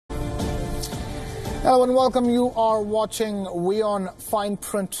Hello and welcome. You are watching WION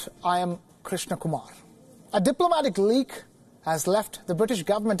Fineprint. I am Krishna Kumar. A diplomatic leak has left the British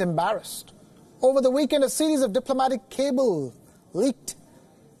government embarrassed. Over the weekend, a series of diplomatic cables leaked.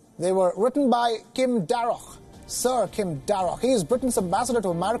 They were written by Kim Darroch, Sir Kim Darroch. He is Britain's ambassador to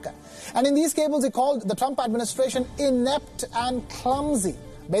America. And in these cables, he called the Trump administration inept and clumsy.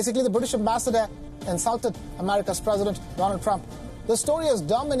 Basically, the British ambassador insulted America's President Donald Trump. The story has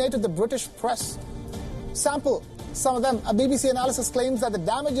dominated the British press. Sample some of them. A BBC analysis claims that the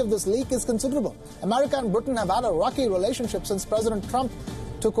damage of this leak is considerable. America and Britain have had a rocky relationship since President Trump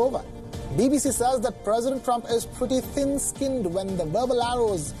took over. BBC says that President Trump is pretty thin-skinned when the verbal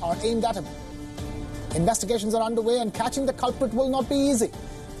arrows are aimed at him. Investigations are underway and catching the culprit will not be easy.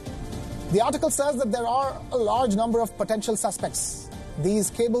 The article says that there are a large number of potential suspects. These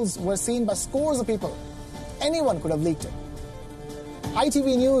cables were seen by scores of people. Anyone could have leaked it.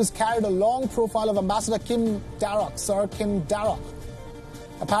 ITV News carried a long profile of Ambassador Kim Darroch, Sir Kim Darroch.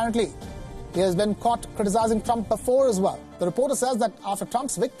 Apparently, he has been caught criticizing Trump before as well. The reporter says that after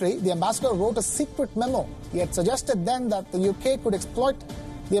Trump's victory, the ambassador wrote a secret memo. He had suggested then that the UK could exploit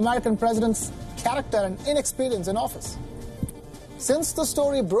the American president's character and inexperience in office. Since the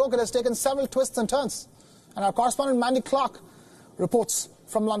story broke, it has taken several twists and turns. And our correspondent Mandy Clark reports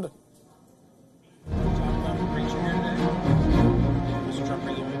from London.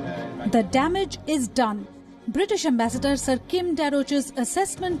 The damage is done. British Ambassador Sir Kim Darroch's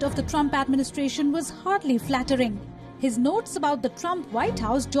assessment of the Trump administration was hardly flattering. His notes about the Trump White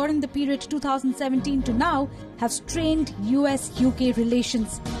House during the period 2017 to now have strained US-UK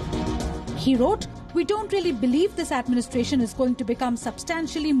relations. He wrote, "We don't really believe this administration is going to become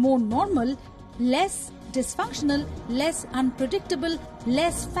substantially more normal, less dysfunctional, less unpredictable,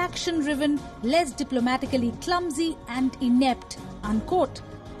 less faction-driven, less diplomatically clumsy and inept," unquote.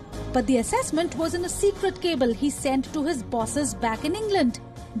 But the assessment was in a secret cable he sent to his bosses back in England.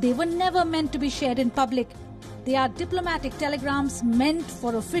 They were never meant to be shared in public. They are diplomatic telegrams meant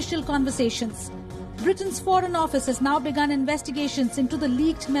for official conversations. Britain's Foreign Office has now begun investigations into the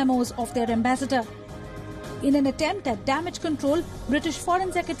leaked memos of their ambassador. In an attempt at damage control, British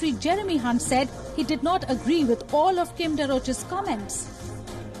Foreign Secretary Jeremy Hunt said he did not agree with all of Kim Darroch's comments.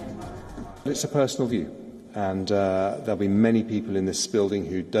 It's a personal view. And there'll be many people in this building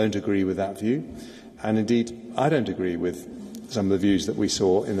who don't agree with that view. And indeed, I don't agree with some of the views that we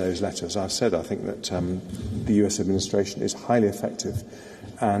saw in those letters. I've said I think that the US administration is highly effective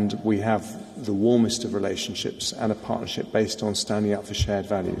and we have the warmest of relationships and a partnership based on standing up for shared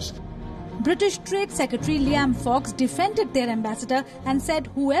values. British Trade Secretary Liam Fox defended their ambassador and said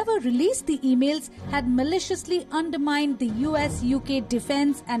whoever released the emails had maliciously undermined the US-UK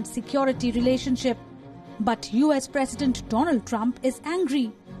defense and security relationship. But US President Donald Trump is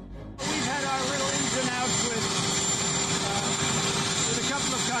angry. We've had our little ins and outs with a couple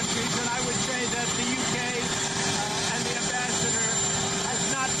of countries, and I would say that the UK and the ambassador has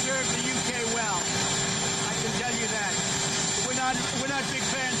not served the UK well. I can tell you that. We're not big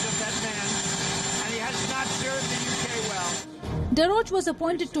fans of that man, and he has not served the UK well. Darroch was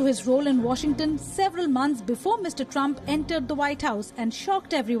appointed to his role in Washington several months before Mr. Trump entered the White House and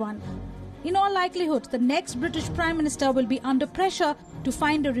shocked everyone. In all likelihood, the next British Prime Minister will be under pressure to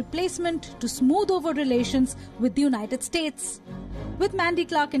find a replacement to smooth over relations with the United States. With Mandy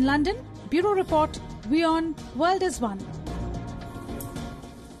Clark in London, Bureau Report, WION, World is One.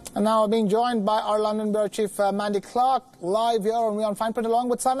 And now being joined by our London Bureau Chief Mandy Clark, live here on WION Fineprint, along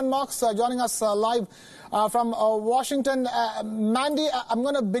with Simon Marks joining us live from Washington. Mandy, I'm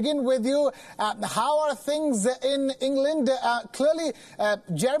going to begin with you. How are things in England? Clearly,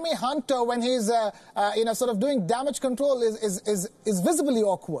 Jeremy Hunt, when he's sort of doing damage control, is visibly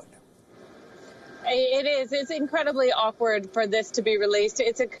awkward. It is. It's incredibly awkward for this to be released.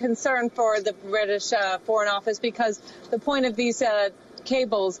 It's a concern for the British Foreign Office because the point of these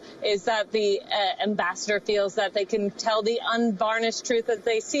cables is that the ambassador feels that they can tell the unvarnished truth as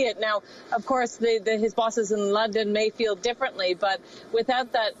they see it. Now, of course, his bosses in London may feel differently, but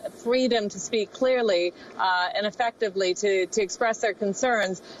without that freedom to speak clearly and effectively to express their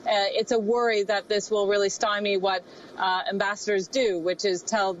concerns, it's a worry that this will really stymie what ambassadors do, which is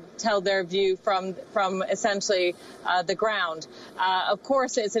tell their view from essentially the ground. Of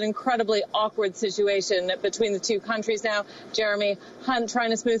course, it's an incredibly awkward situation between the two countries now. Jeremy Hunt trying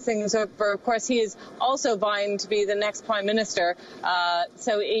to smooth things over. Of course, he is also vying to be the next prime minister.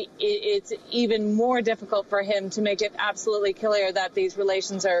 So it's even more difficult for him to make it absolutely clear that these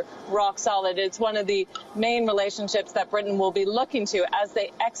relations are rock solid. It's one of the main relationships that Britain will be looking to as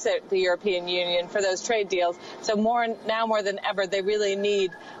they exit the European Union for those trade deals. So now more than ever, they really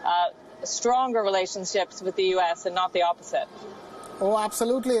need stronger relationships with the U.S. and not the opposite. Oh,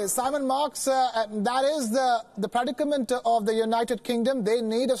 absolutely. Simon Marks, that is the predicament of the United Kingdom. They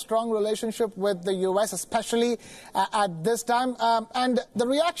need a strong relationship with the U.S., especially at this time. And the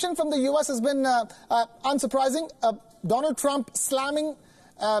reaction from the U.S. has been unsurprising. Donald Trump slamming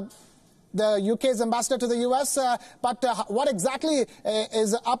the UK's ambassador to the US. But what exactly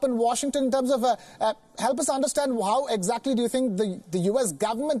is up in Washington in terms of help us understand how exactly do you think the US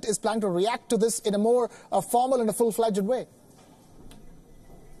government is planning to react to this in a more formal and a full-fledged way?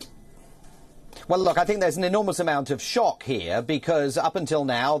 Well, look, I think there's an enormous amount of shock here because up until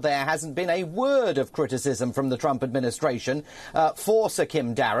now there hasn't been a word of criticism from the Trump administration for Sir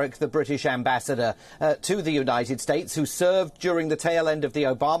Kim Darroch, the British ambassador to the United States, who served during the tail end of the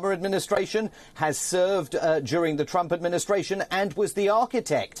Obama administration, has served during the Trump administration, and was the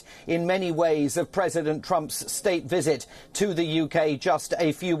architect in many ways of President Trump's state visit to the UK just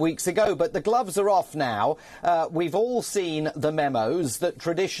a few weeks ago. But the gloves are off now. We've all seen the memos that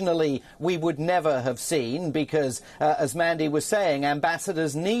traditionally we would never have seen because, as Mandy was saying,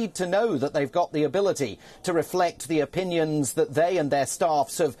 ambassadors need to know that they've got the ability to reflect the opinions that they and their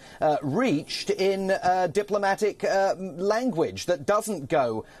staffs have reached in diplomatic language that doesn't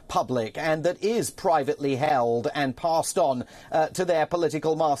go public and that is privately held and passed on to their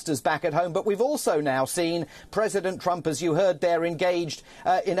political masters back at home. But we've also now seen President Trump, as you heard there, engaged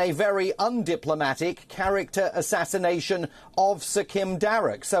in a very undiplomatic character assassination of Sir Kim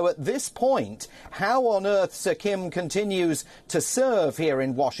Darroch. So at this point, how on earth Sir Kim continues to serve here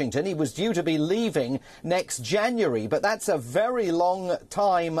in Washington? He was due to be leaving next January, but that's a very long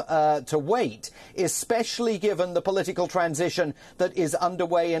time to wait, especially given the political transition that is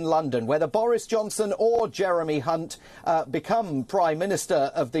underway in London. Whether Boris Johnson or Jeremy Hunt become Prime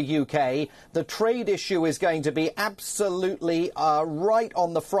Minister of the UK, the trade issue is going to be absolutely right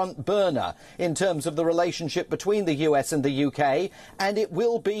on the front burner in terms of the relationship between the US and the UK, and it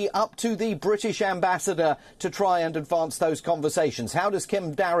will be up to the British ambassador to try and advance those conversations. How does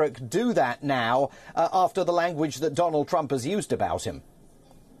Kim Darroch do that now after the language that Donald Trump has used about him?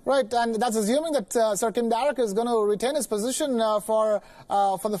 Right, and that's assuming that Sir Kim Darroch is going to retain his position for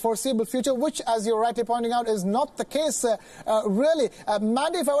the foreseeable future, which, as you're rightly pointing out, is not the case, really.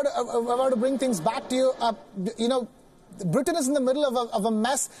 Mandy, if I were to bring things back to you, you know, Britain is in the middle of a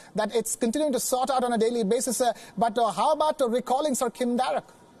mess that it's continuing to sort out on a daily basis. But how about recalling Sir Kim Darroch?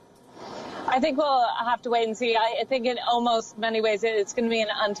 I think we'll have to wait and see. I think in almost many ways it's going to be an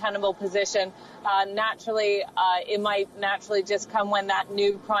untenable position. Naturally, it might naturally just come when that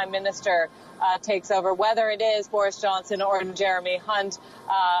new prime minister takes over, whether it is Boris Johnson or Jeremy Hunt.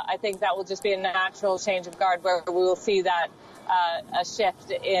 I think that will just be a natural change of guard where we will see that a shift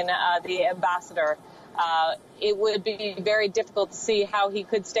in the ambassador. It would be very difficult to see how he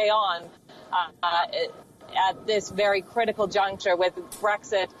could stay on at this very critical juncture with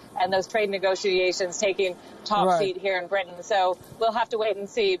Brexit and those trade negotiations taking top seat here in Britain. So we'll have to wait and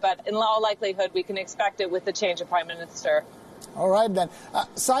see. But in all likelihood, we can expect it with the change of Prime Minister. All right, then.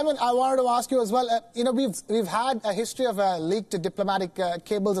 Simon, I wanted to ask you as well, you know, we've had a history of leaked diplomatic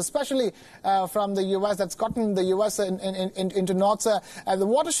cables, especially from the U.S., that's gotten the U.S. into knots. The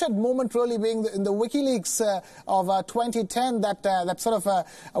watershed moment really being in the WikiLeaks of 2010 that sort of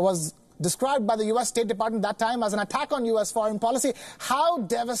was described by the U.S. State Department that time as an attack on U.S. foreign policy. How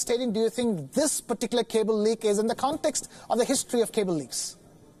devastating do you think this particular cable leak is in the context of the history of cable leaks?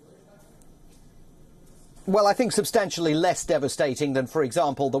 Well, I think substantially less devastating than, for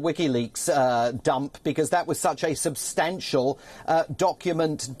example, the WikiLeaks dump, because that was such a substantial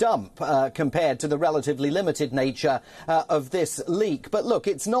document dump compared to the relatively limited nature of this leak. But look,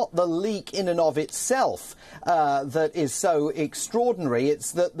 it's not the leak in and of itself that is so extraordinary.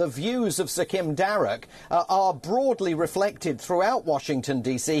 It's that the views of Sir Kim Darroch are broadly reflected throughout Washington,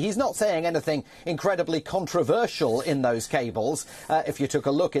 D.C. He's not saying anything incredibly controversial in those cables. If you took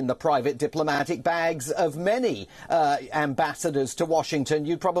a look in the private diplomatic bags of many ambassadors to Washington,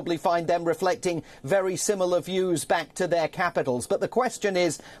 you'd probably find them reflecting very similar views back to their capitals. But the question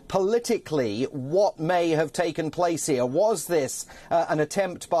is, politically, what may have taken place here? Was this an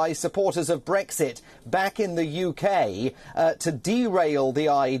attempt by supporters of Brexit back in the UK to derail the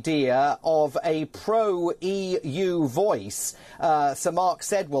idea of a pro-EU voice, Sir Mark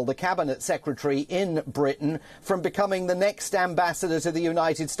Sedwill, the Cabinet Secretary in Britain, from becoming the next ambassador to the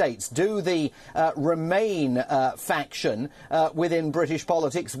United States? Do the Remain main faction within British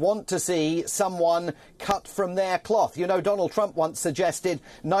politics want to see someone cut from their cloth. You know, Donald Trump once suggested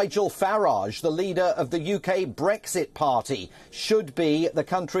Nigel Farage, the leader of the UK Brexit Party, should be the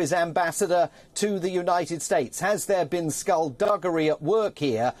country's ambassador to the United States. Has there been skullduggery at work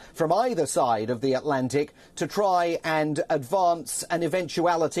here from either side of the Atlantic to try and advance an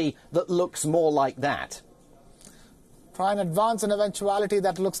eventuality that looks more like that? Try and advance an eventuality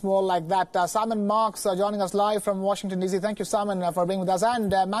that looks more like that. Simon Marks joining us live from Washington, D.C. Thank you, Simon, for being with us. And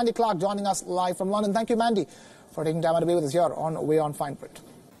Mandy Clark joining us live from London. Thank you, Mandy, for taking time to be with us here on WION Fineprint.